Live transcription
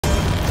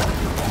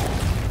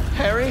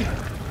Harry?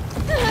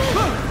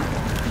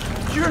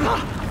 You're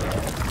not...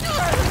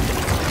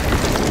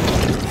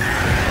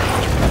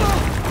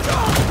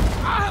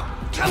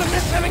 Kinda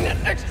miss having that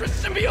extra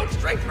symbiote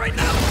strength right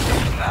now.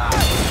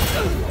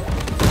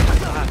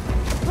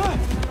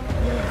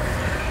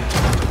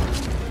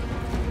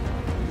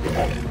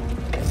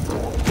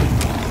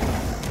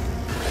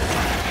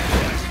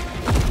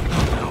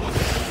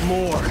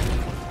 More.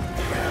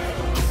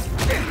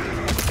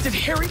 Did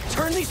Harry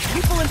turn these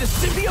people into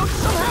symbiotes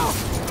somehow?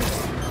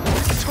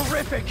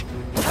 Terrific!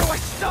 How do I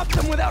stop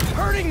them without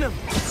hurting them?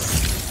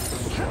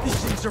 These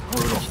things are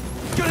brutal.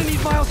 Gonna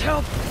need Miles'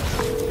 help.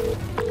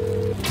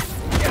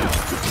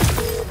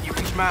 You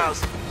reach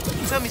Miles.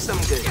 Tell me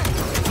something good.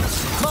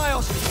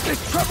 Miles,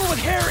 there's trouble with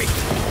Harry.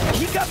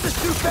 He got the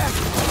suit back,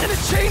 and it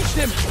changed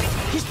him.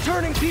 He's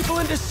turning people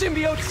into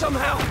symbiotes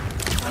somehow.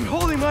 I'm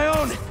holding my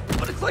own,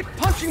 but it's like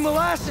punching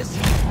molasses.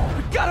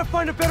 We gotta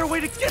find a better way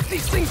to get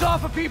these things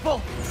off of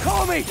people.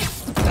 Call me.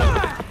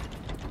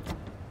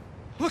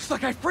 Looks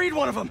like I freed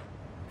one of them.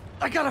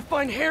 I gotta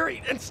find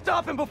Harry and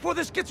stop him before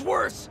this gets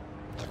worse.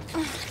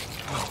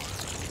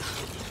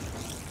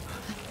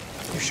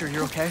 You sure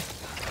you're okay?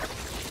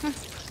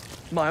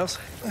 Miles,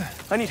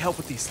 I need help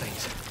with these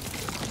things.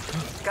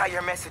 Got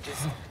your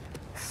messages.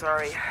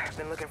 Sorry, I've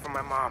been looking for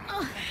my mom.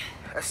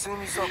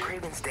 Assume you saw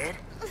Kraven's dead?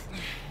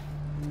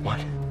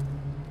 What?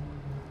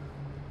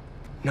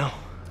 No.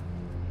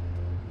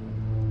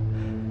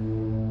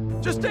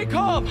 Just stay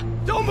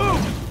calm! Don't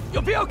move!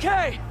 You'll be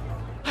okay!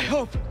 I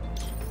hope.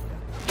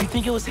 You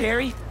think it was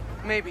Harry?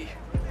 Maybe.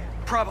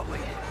 Probably.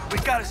 We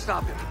gotta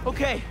stop him.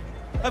 Okay,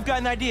 I've got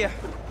an idea.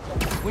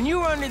 When you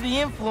were under the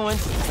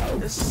influence,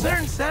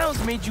 certain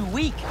sounds made you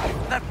weak.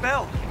 That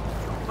bell.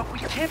 But we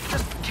can't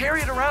just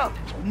carry it around.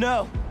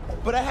 No,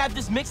 but I have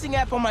this mixing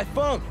app on my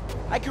phone.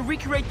 I can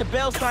recreate the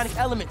bell sonic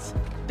elements.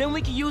 Then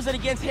we can use it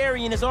against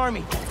Harry and his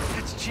army.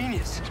 That's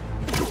genius.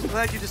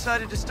 Glad you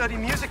decided to study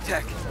music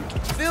tech.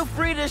 Feel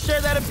free to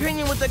share that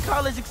opinion with the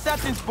college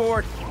acceptance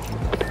board.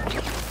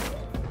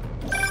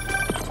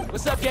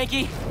 What's up,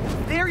 Yankee?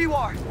 There you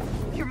are.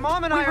 Your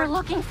mom and I We were are...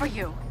 looking for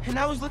you. And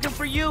I was looking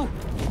for you.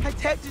 I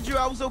texted you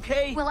I was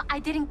okay. Well, I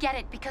didn't get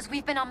it because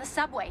we've been on the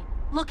subway,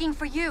 looking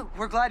for you.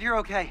 We're glad you're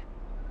okay.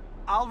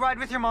 I'll ride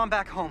with your mom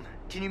back home.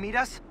 Can you meet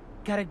us?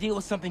 Gotta deal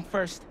with something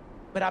first,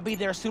 but I'll be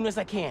there as soon as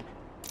I can.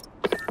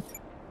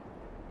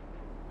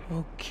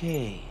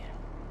 Okay.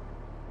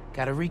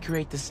 Gotta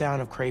recreate the sound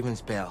of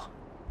Kraven's bell.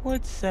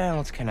 What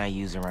sounds can I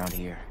use around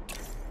here?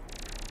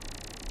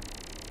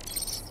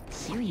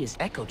 Serious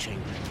echo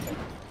chamber.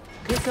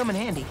 Could come in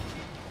handy.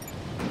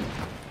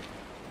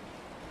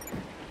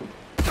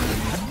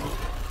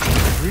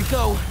 Here we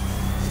go.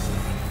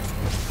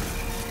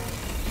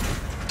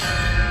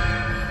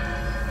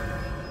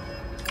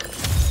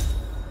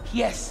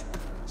 Yes!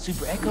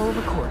 Super echo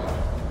recorder.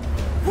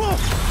 Whoa!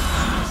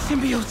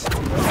 Symbiotes!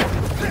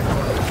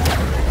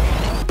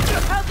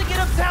 How'd they get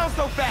uptown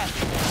so fast?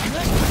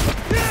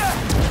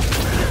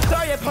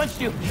 Sorry I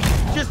punched you.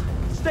 Just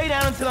stay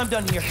down until I'm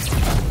done here.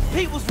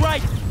 Pete was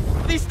right.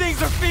 These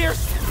things are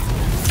fierce.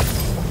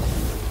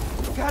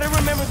 Gotta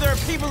remember there are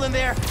people in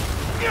there.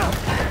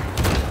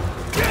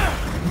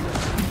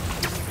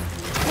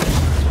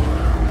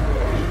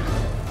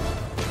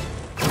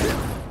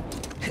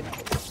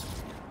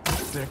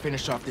 Better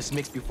finish off this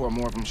mix before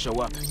more of them show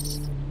up.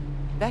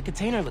 That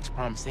container looks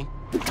promising.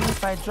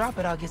 If I drop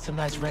it, I'll get some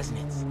nice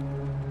resonance.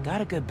 Got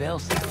a good bell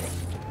sound,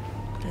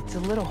 but it's a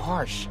little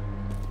harsh.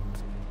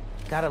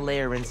 Gotta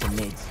layer in some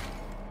mids.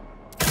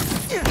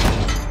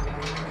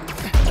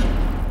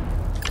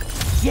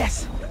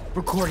 Yes!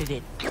 Recorded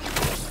it.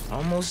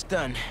 Almost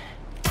done.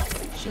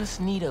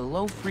 Just need a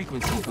low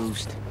frequency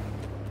boost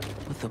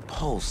with a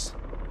pulse.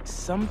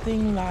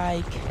 Something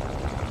like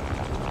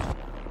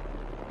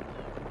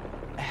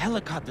a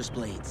helicopter's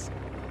blades.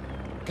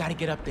 Gotta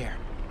get up there.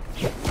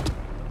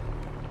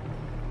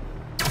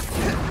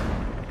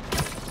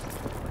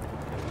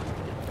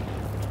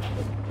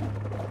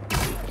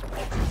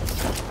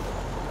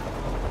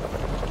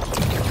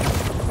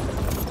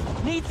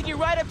 Need to get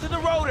right up to the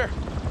rotor.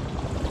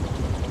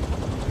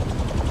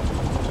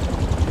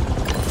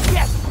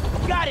 Yes!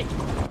 Got it!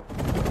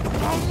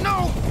 Oh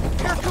no!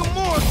 Here come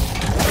more!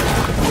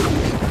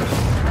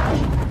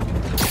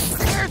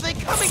 Where are they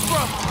coming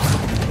from?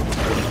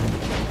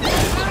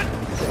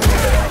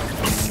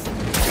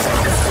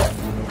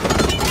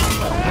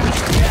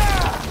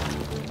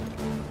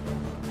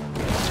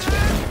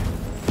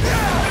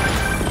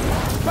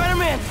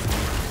 Spider-Man!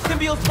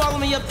 Symbiotes follow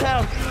me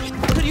uptown.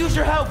 Could use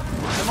your help.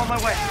 I'm on my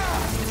way.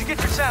 Did you get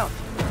your sound?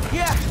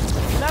 Yeah.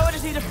 Now I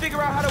just need to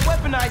figure out how to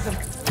weaponize them.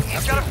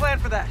 I've got a plan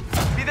for that.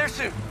 Be there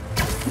soon.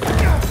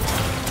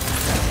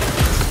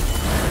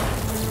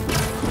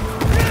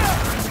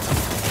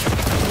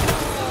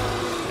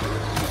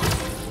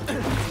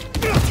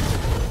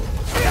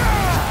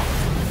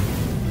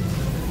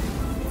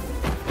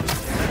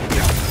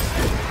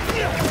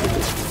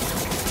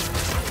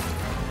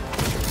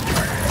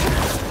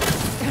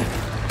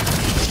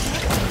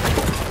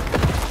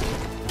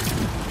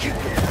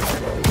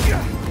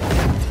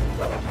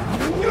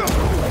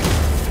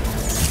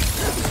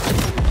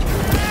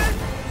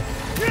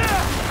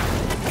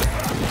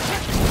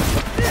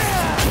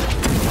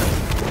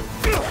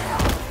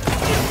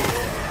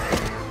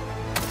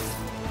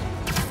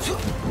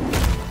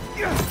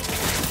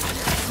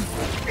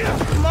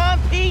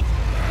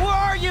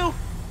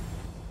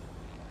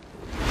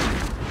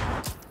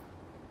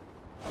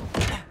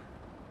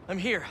 I'm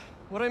here.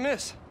 What'd I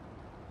miss?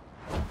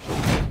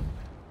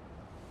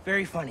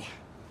 Very funny.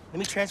 Let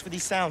me transfer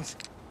these sounds.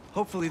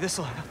 Hopefully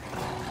this'll...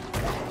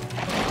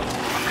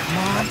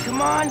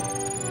 Come on!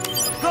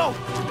 Go!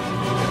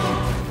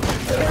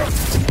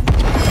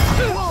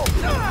 Whoa!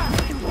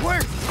 It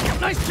worked!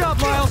 Nice job,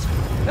 Miles!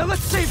 Now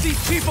let's save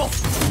these people!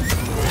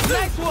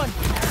 Nice one!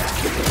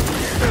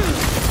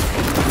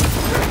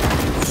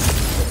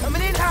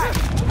 Coming in hot!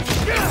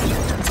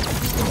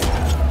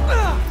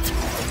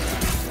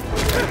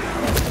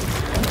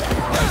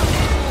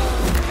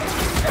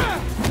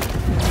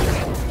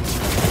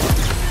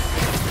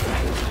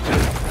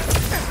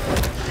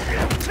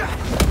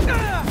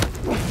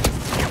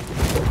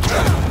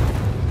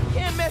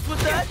 Can't mess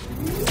with that!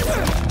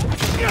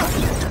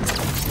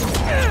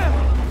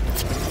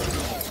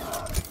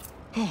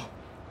 Oh,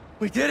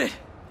 we did it!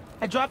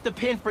 I dropped a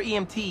pin for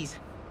EMTs.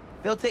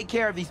 They'll take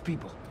care of these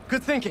people.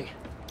 Good thinking.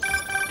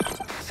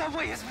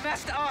 Subway is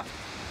messed up.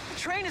 The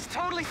train is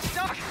totally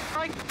stuck.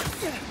 Like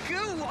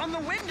goo on the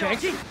windows.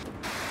 Yankee?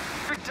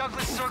 For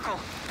Douglas Circle.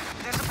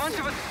 There's a bunch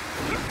of us.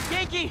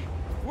 Yankee,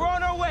 we're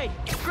on our way.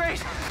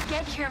 Great.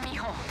 Get here,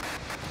 mijo.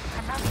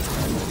 I love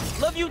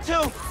you. Love you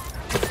too.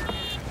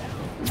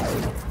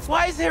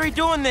 Why is Harry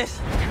doing this?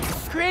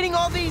 Creating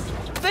all these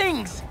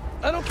things?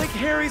 I don't think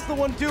Harry's the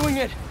one doing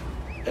it.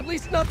 At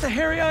least not the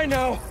Harry I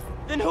know.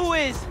 Then who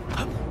is?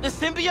 The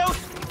symbiote?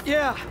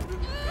 Yeah,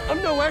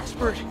 I'm no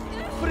expert,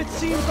 but it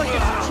seems like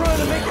it's trying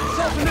to make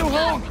itself a new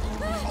home.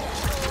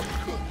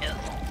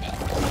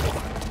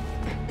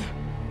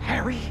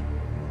 Harry?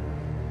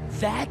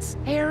 That's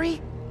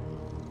Harry?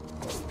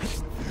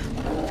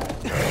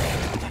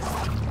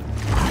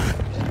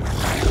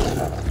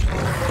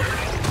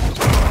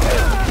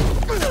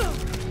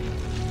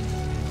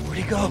 Where'd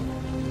he go?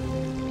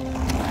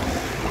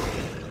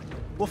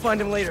 We'll find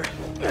him later.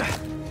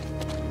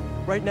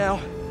 Right now,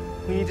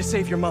 we need to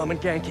save your mom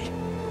and Genki.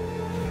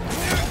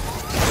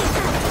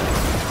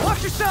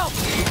 Watch yourself!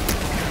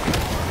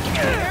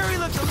 Harry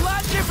looks a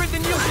lot different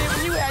than you did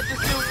when you had this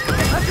suit.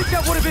 I think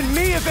that would have been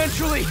me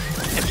eventually,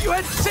 if you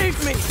had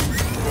saved me.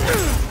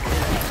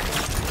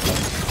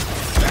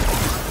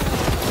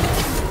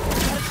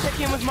 Let's check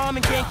in with Mom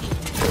and Genki.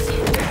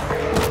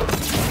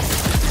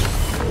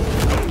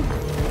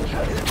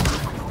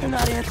 They're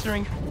not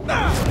answering.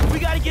 We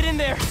gotta get in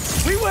there.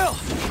 We will!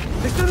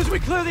 As soon as we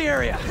clear the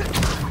area.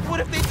 What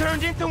if they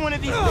turned into one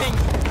of these things?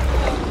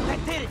 That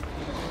did it.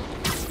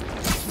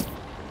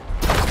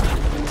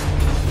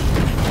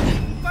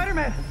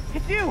 Spider-Man,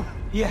 it's you.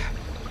 Yeah,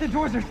 The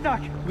doors are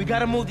stuck. we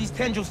gotta move these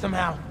tendrils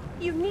somehow.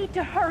 You need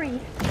to hurry.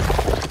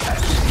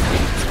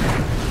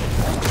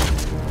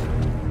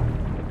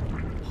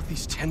 All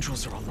these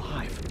tendrils are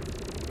alive.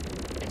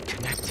 And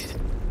connected.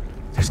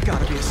 There's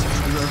gotta be a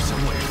central nerve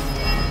somewhere.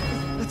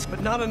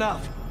 But not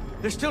enough.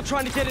 They're still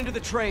trying to get into the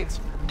trains.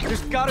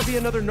 There's gotta be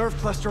another nerve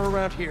cluster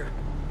around here.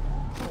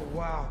 Oh,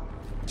 wow.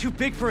 Too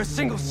big for a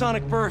single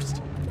sonic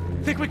burst.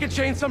 Think we can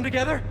chain some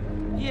together?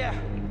 Yeah,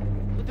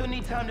 but they'll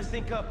need time to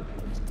sync up.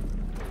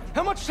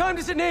 How much time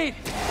does it need?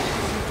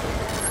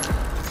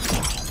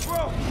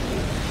 Bro,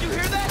 did you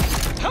hear that?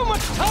 How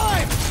much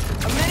time?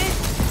 A minute?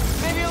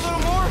 Maybe a little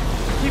more?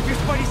 Keep your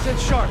spidey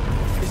sense sharp.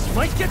 This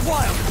might get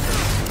wild.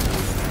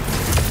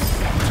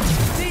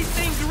 These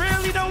things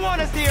really don't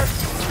want us here.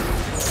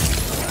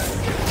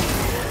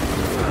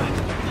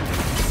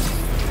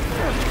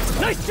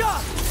 Nice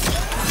job!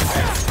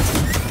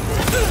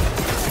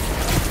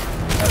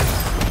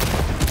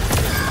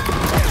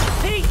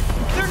 Hey,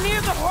 they're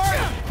near the heart.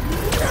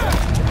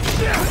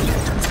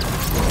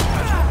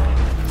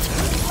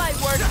 Light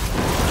work.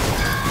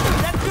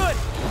 That's good.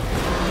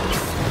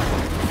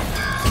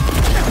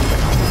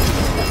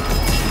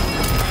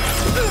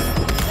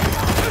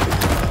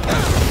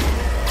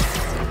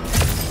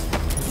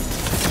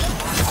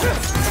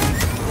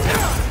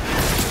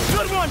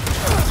 Good one.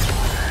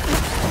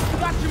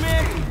 Got you,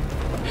 man.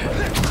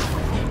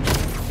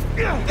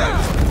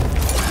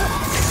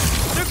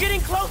 They're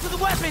getting close to the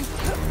weapons.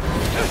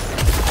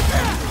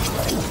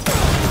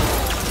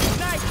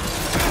 Nice.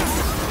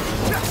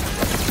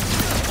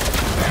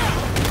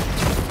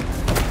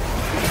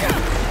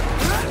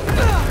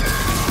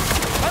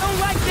 I don't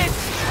like this.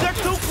 They're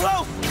too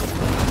close.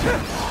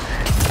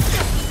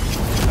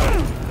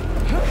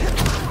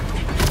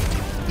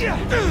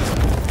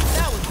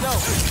 That was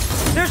dope.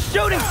 They're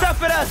shooting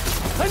stuff at us.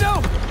 I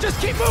know! Just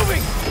keep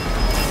moving!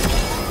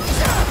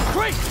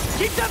 Great!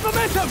 Keep that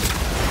momentum!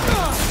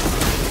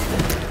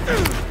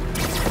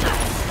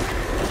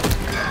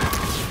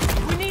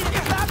 We need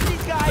to stop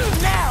these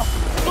guys now!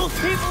 Those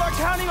people are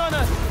counting on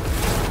us!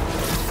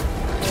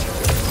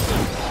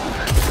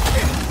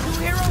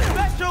 Two-hero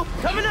special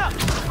coming up!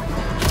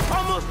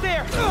 Almost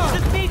there!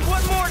 Just need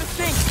one more to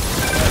sink!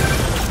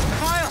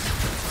 Miles,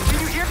 do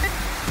you hear it?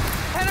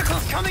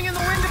 Tentacles coming in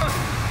the windows.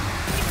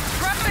 It's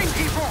trapping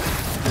people.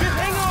 Just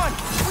hang on!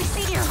 We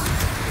see you.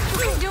 You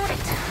can do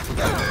it.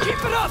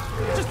 Keep it up!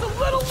 Just a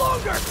little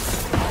longer!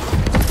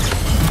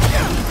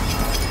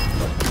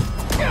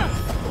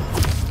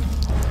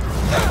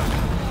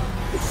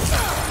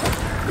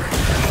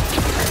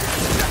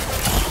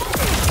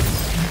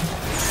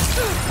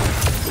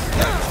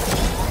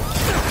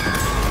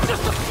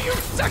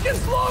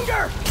 seconds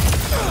longer!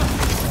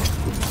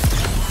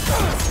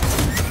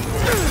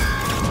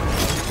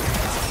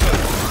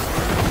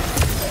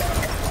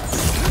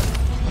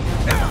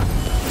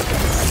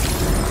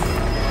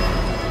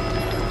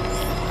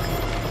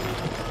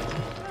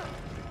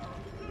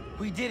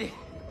 We did it.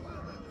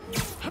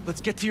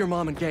 Let's get to your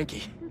mom and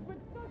Genki.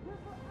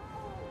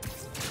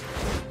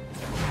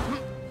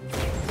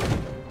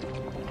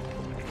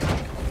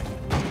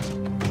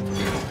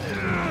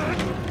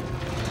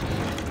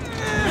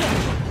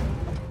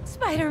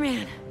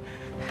 Spider-Man.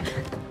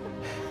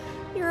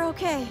 You're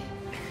okay.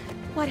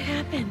 What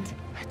happened?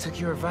 I took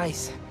your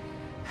advice.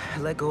 I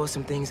let go of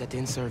some things that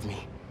didn't serve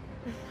me.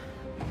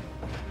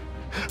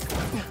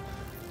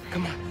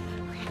 Come on.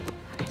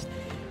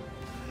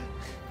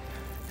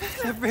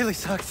 That really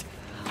sucked.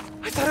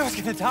 I thought I was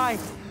gonna die.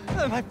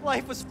 My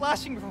life was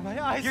flashing before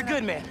my eyes. You're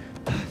good, man.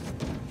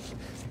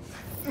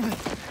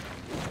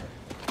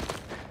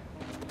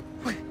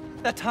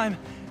 That time,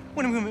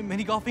 when we went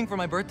mini golfing for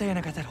my birthday and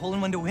I got that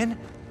hole-in-one to win,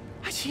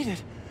 I cheated.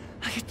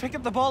 I just picked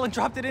up the ball and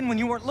dropped it in when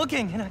you weren't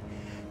looking, and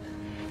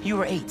You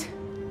were 8.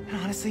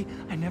 And honestly,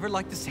 I never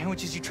liked the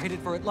sandwiches you traded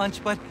for at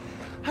lunch, but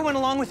I went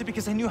along with it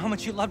because I knew how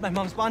much you loved my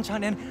mom's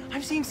banchan, and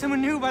I'm seeing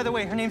someone new, by the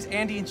way. Her name's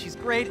Andy, and she's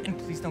great, and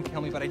please don't kill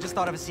me, but I just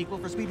thought of a sequel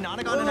for Sweet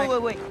Nonagon,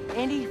 and Wait.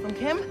 Andy from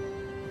Kim?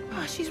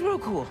 Oh, she's real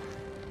cool.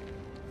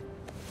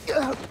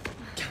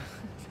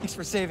 Thanks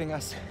for saving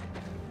us.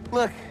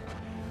 Look,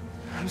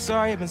 I'm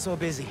sorry I've been so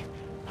busy.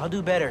 I'll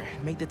do better.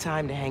 Make the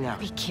time to hang out.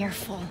 Be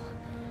careful.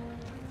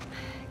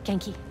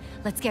 Genki,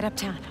 let's get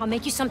uptown. I'll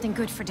make you something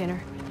good for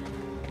dinner.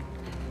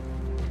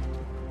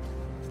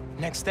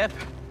 Next step,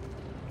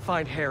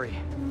 find Harry.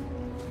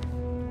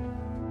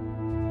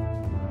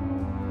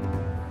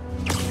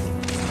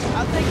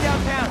 I'll take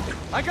downtown.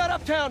 I got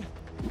uptown.